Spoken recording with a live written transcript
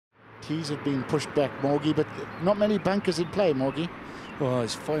Tees have been pushed back, Morgie, but not many bunkers in play, Morgie. Well,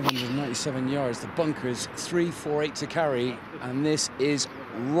 it's 597 yards. The bunker is 348 to carry, and this is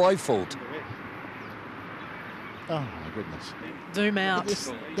rifled. Oh, my goodness. Zoom out.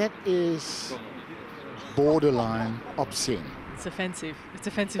 That is borderline obscene. It's offensive. It's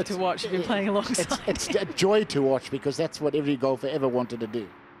offensive to watch if you're playing alongside. It's a joy to watch because that's what every golfer ever wanted to do.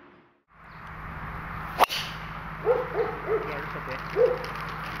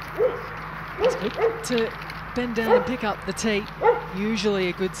 It's good to bend down and pick up the tee. Usually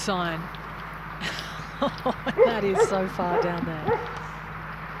a good sign. That is so far down there.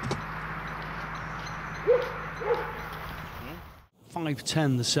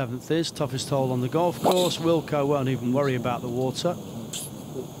 .510 the 7th is, toughest hole on the golf course. Wilco won't even worry about the water.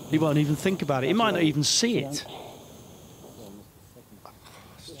 He won't even think about it. He might not even see it.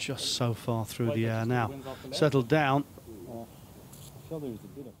 It's just so far through the air now. Settled down.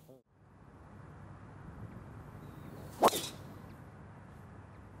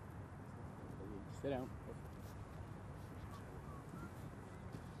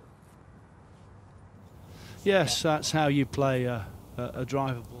 Yes, that's how you play a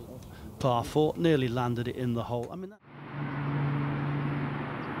drivable par 4. Nearly landed it in the hole. I mean,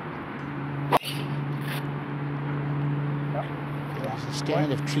 There's a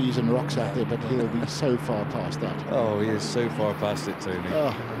stand of trees and rocks out there, but he'll be so far past that. Oh, he is so far past it, Tony.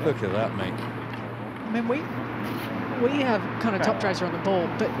 Oh. Look at that, mate. I mean, we have kind of top tracer on the ball,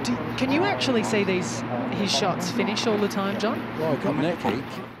 but can you actually see his shots finish all the time, John? Well, I've got neck ache.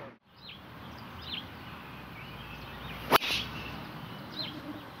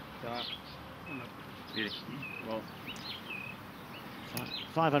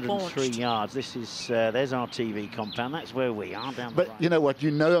 503 yards. This is there's our TV compound. That's where we are down. But you know what? You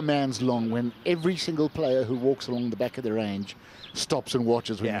know a man's long when every single player who walks along the back of the range stops and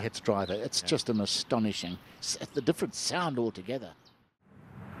watches when he hits driver. It's just an astonishing, the different sound altogether.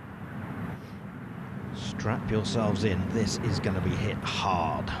 Strap yourselves in. This is going to be hit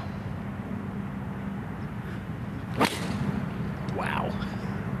hard. Wow.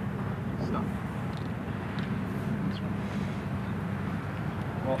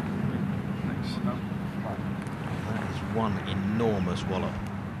 That is one enormous wallop.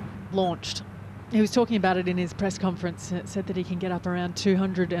 Launched. He was talking about it in his press conference. It said that he can get up around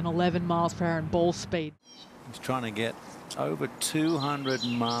 211 miles per hour in ball speed. He's trying to get over 200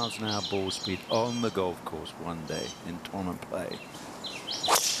 miles an hour ball speed on the golf course one day in tournament play.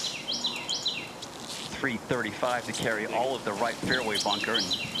 335 to carry all of the right fairway bunker, and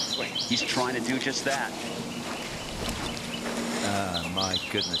he's trying to do just that. My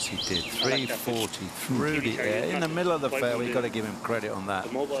goodness, he did 340 through the air in the middle of the fairway. You've got to give him credit on that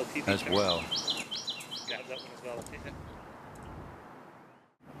as well.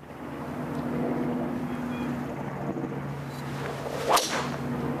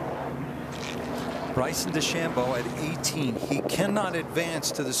 Bryson DeChambeau at 18. He cannot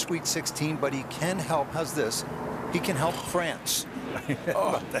advance to the Sweet 16, but he can help. How's this? He can help France.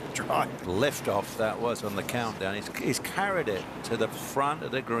 Oh, that drive. Liftoff that was on the countdown. He's carried it to the front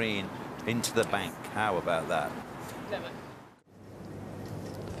of the green into the bank. How about that? The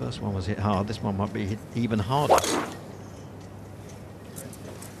first one was hit hard. This one might be hit even harder. He's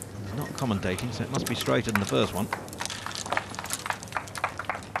not commentating, so it must be straighter than the first one.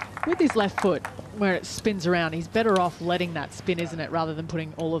 With his left foot, where it spins around, he's better off letting that spin, isn't it, rather than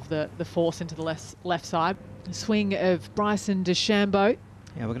putting all of the force into the left side. The swing of Bryson DeChambeau.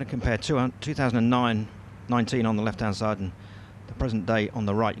 Yeah, we're going to compare 2009-19 on the left-hand side and the present day on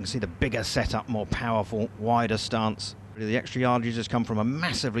the right. You can see the bigger setup, more powerful, wider stance. The extra yardage has come from a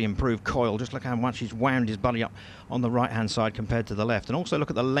massively improved coil. Just look how much he's wound his body up on the right-hand side compared to the left. And also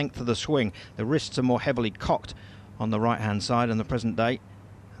look at the length of the swing. The wrists are more heavily cocked on the right-hand side in the present day.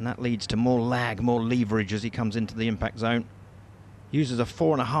 And that leads to more lag, more leverage as he comes into the impact zone. Uses a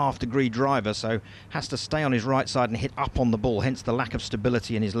 4.5-degree driver, so has to stay on his right side and hit up on the ball, hence the lack of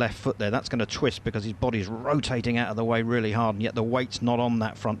stability in his left foot there. That's going to twist because his body's rotating out of the way really hard, and yet the weight's not on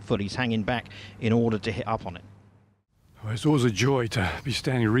that front foot. He's hanging back in order to hit up on it. Well, it's always a joy to be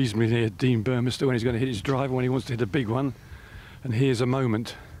standing reasonably near Dean Burmester when he's going to hit his driver, when he wants to hit a big one. And here's a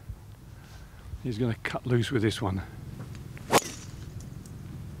moment. He's going to cut loose with this one.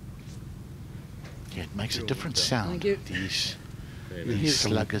 Yeah, it makes a different sound, these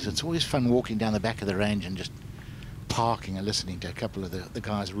sluggers. It's always fun walking down the back of the range and just parking and listening to a couple of the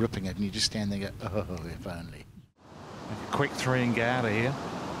guys ripping it, and you just stand there and go, oh, if only. A quick 3 and get out of here.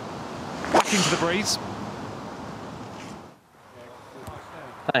 Back into the breeze.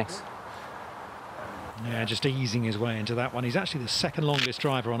 Thanks. Yeah, just easing his way into that one. He's actually the second longest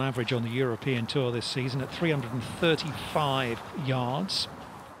driver on average on the European Tour this season at 335 yards.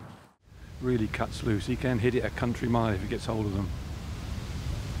 Really cuts loose. He can hit it a country mile if he gets hold of them.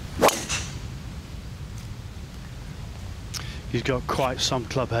 He's got quite some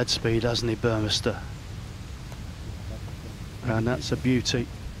club head speed, hasn't he, Burmester? And that's a beauty.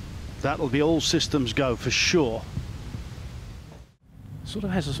 That'll be all systems go for sure. Sort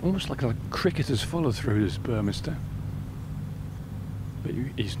of has almost like a cricketer's follow through, this Burmester. But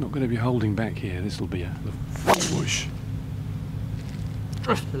he's not going to be holding back here. This will be a whoosh.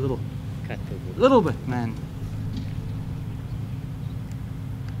 Just a little bit, man.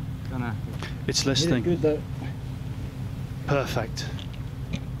 It's listening. Good though. Perfect.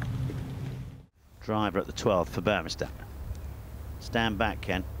 Driver at the 12th for Burmester. Stand back,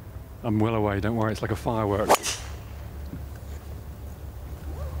 Ken. I'm well away, don't worry, it's like a firework.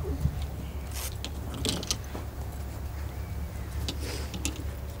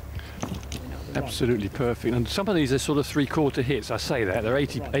 Absolutely perfect. And some of these are sort of three-quarter hits. I say that, they're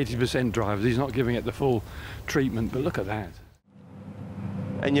 80% drivers. He's not giving it the full treatment, but look at that.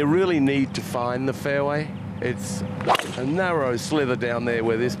 And you really need to find the fairway. It's a narrow slither down there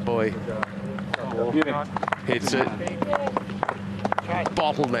where this boy hits it.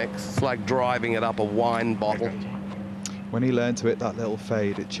 Bottlenecks, it's like driving it up a wine bottle. When he learned to hit that little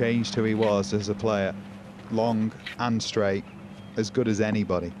fade, it changed who he was as a player. Long and straight, as good as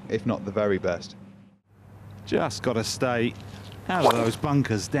anybody, if not the very best. Just got to stay out of those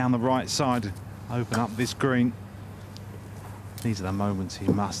bunkers down the right side, open up this green. These are the moments he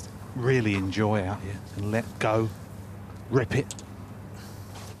must really enjoy out here and let go, rip it.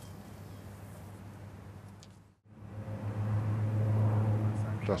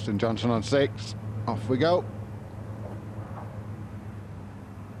 Dustin Johnson on 6. Off we go.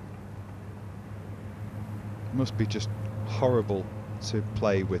 Must be just horrible to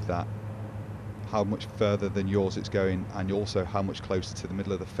play with that. How much further than yours it's going, and also how much closer to the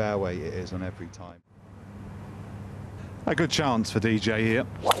middle of the fairway it is on every time. A good chance for DJ here.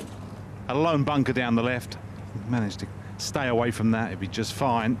 A lone bunker down the left. Managed to stay away from that. It'd be just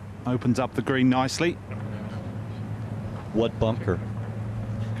fine. Opens up the green nicely. What bunker?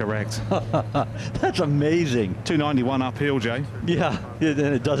 Correct. That's amazing. 291 uphill, Jay. Yeah,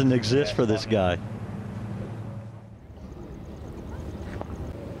 it doesn't exist for this guy.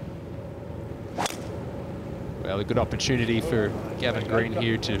 Well, a good opportunity for Gavin Green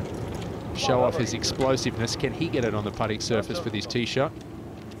here to show off his explosiveness. Can he get it on the putting surface with his tee shot?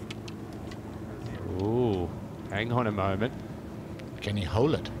 Ooh, hang on a moment. Can he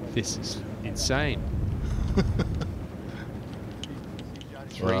hold it? This is insane.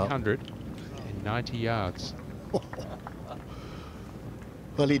 390 yards.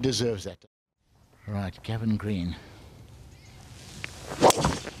 Well, he deserves that. Right, Gavin Green.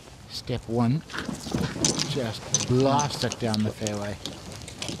 Step 1. Just blast it down the fairway.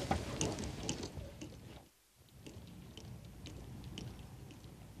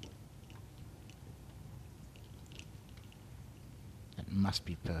 That must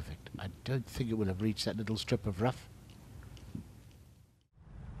be perfect. I don't think it would have reached that little strip of rough.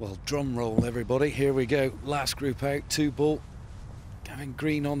 Well, drum roll, everybody. Here we go. Last group out, 2 ball. Gavin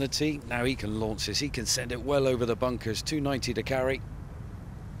Green on the tee. Now he can launch this. He can send it well over the bunkers. 290 to carry.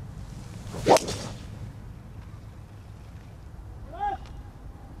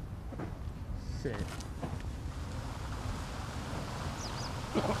 Sit.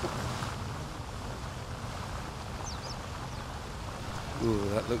 Ooh,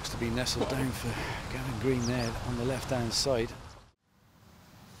 that looks to be nestled down for Gavin Green there on the left-hand side.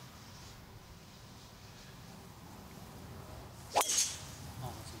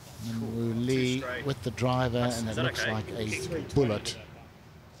 And Lee with the driver, and it looks like a bullet.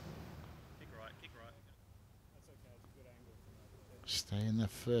 Stay in the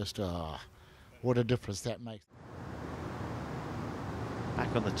first. Ah, what a difference that makes.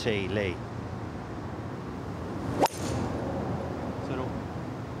 Back on the tee, Lee. Settle.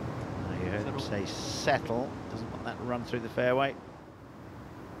 You heard him say settle. Doesn't want that to run through the fairway.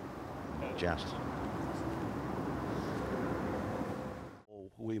 Just.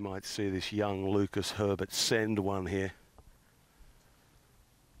 We might see this young Lucas Herbert send one here.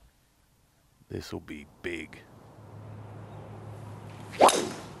 This will be big. Well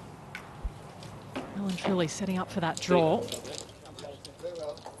and truly setting up for that draw.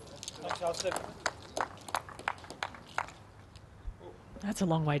 That's a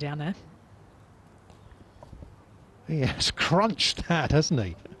long way down there. He has crunched that, hasn't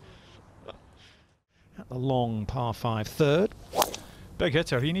he? At the long par 5 third. Big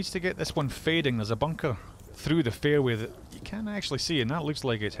hitter. He needs to get this one fading. There's a bunker through the fairway that you can't actually see, and that looks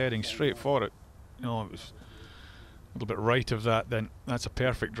like it's heading straight for it. You know, it was a little bit right of that, then that's a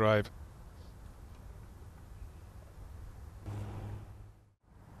perfect drive.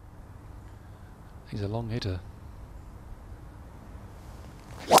 He's a long hitter.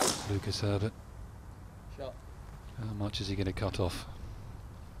 Lucas Herbert. Shot. How much is he going to cut off?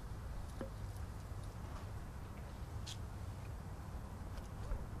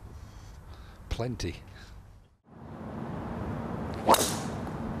 Plenty.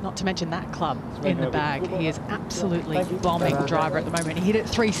 Not to mention that club in the bag. He is absolutely bombing the driver at the moment. He hit it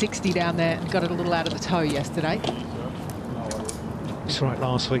 360 down there and got it a little out of the toe yesterday. That's right,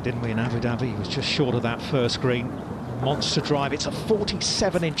 last week, didn't we, in Abu Dhabi? He was just short of that first green. Monster drive. It's a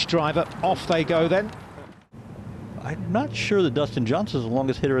 47-inch driver. Off they go then. I'm not sure that Dustin Johnson is the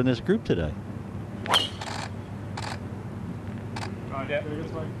longest hitter in this group today.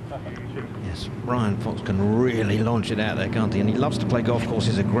 Yes, Ryan Fox can really launch it out there, can't he? And he loves to play golf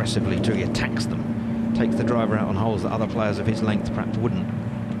courses aggressively too. He attacks them, takes the driver out on holes that other players of his length perhaps wouldn't.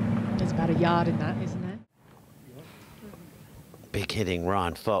 There's about a yard in that, isn't there? Big hitting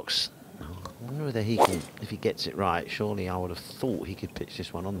Ryan Fox. I wonder whether he can, if he gets it right, surely I would have thought he could pitch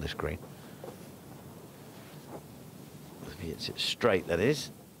this one on this green. If he hits it straight, that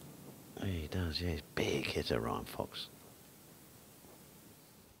is. He does, yeah, he's a big hitter, Ryan Fox.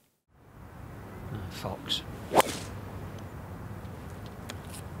 Fox.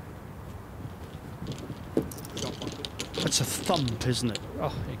 It's a thump, isn't it?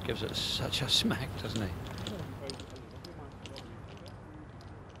 Oh, he gives it such a smack, doesn't he?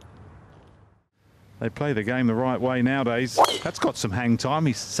 They play the game the right way nowadays. That's got some hang time.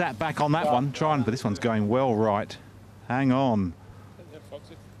 He's sat back on that one, trying, but this one's going well right. Hang on.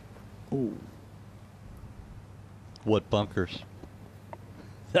 Ooh. What bunkers.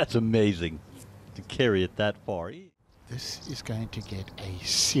 That's amazing to carry it that far. This is going to get a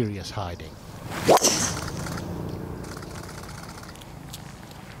serious hiding.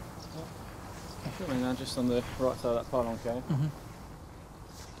 Now just on the right side of that pylon, okay?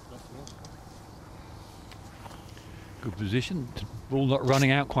 Good position. Ball not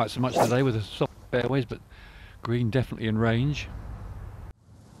running out quite so much today with the soft fairways, but green definitely in range.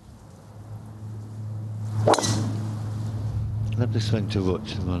 Lovely swing to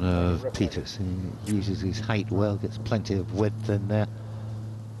watch him on Pieters. He uses his height well, gets plenty of width in there.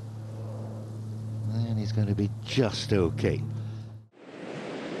 And he's going to be just okay.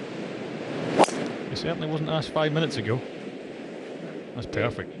 He certainly wasn't asked 5 minutes ago. That's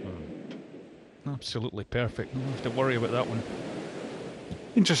perfect. Absolutely perfect. Don't have to worry about that one.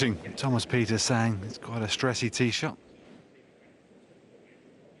 Interesting. Thomas Pieters saying it's quite a stressy tee shot.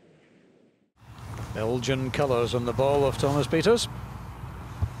 Belgian colours on the ball of Thomas Pieters.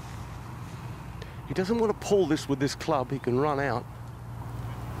 He doesn't want to pull this with this club. He can run out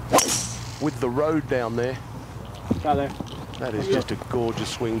with the road down there. Out there. That is just a gorgeous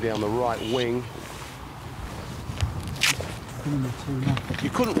swing down the right wing. You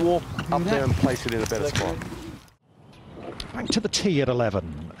couldn't walk up there and place it in a better spot. Back to the tee at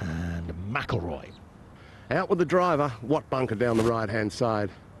 11, and McIlroy. Out with the driver. What bunker down the right-hand side?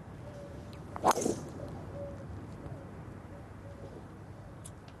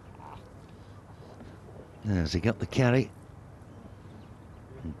 Has he got the carry?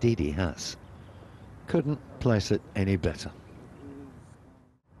 Indeed he has. Couldn't place it any better.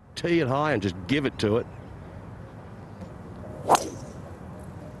 Tee it high and just give it to it.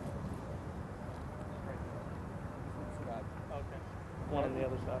 One on the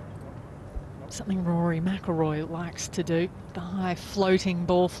other side. Something Rory McIlroy likes to do. The high floating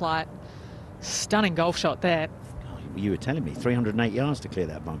ball flight. Stunning golf shot there. You were telling me 308 yards to clear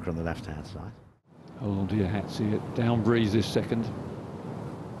that bunker on the left-hand side. Hold on to your hat, see it down breeze this second.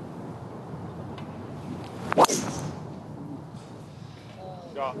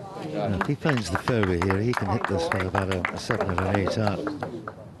 If he finds the fairway here, he can hit this for about a 7 or an 8 up.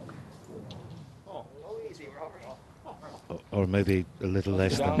 Or maybe a little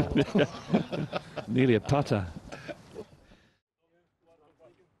less than. Nearly a putter.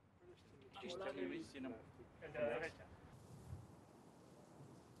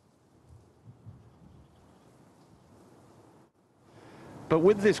 But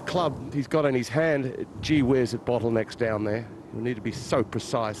with this club he's got in his hand, gee whiz, it bottlenecks down there. You need to be so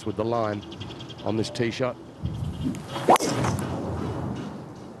precise with the line on this tee shot.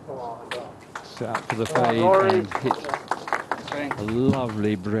 Set up to the fade and hit a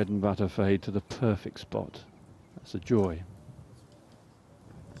lovely bread and butter fade to the perfect spot. That's a joy.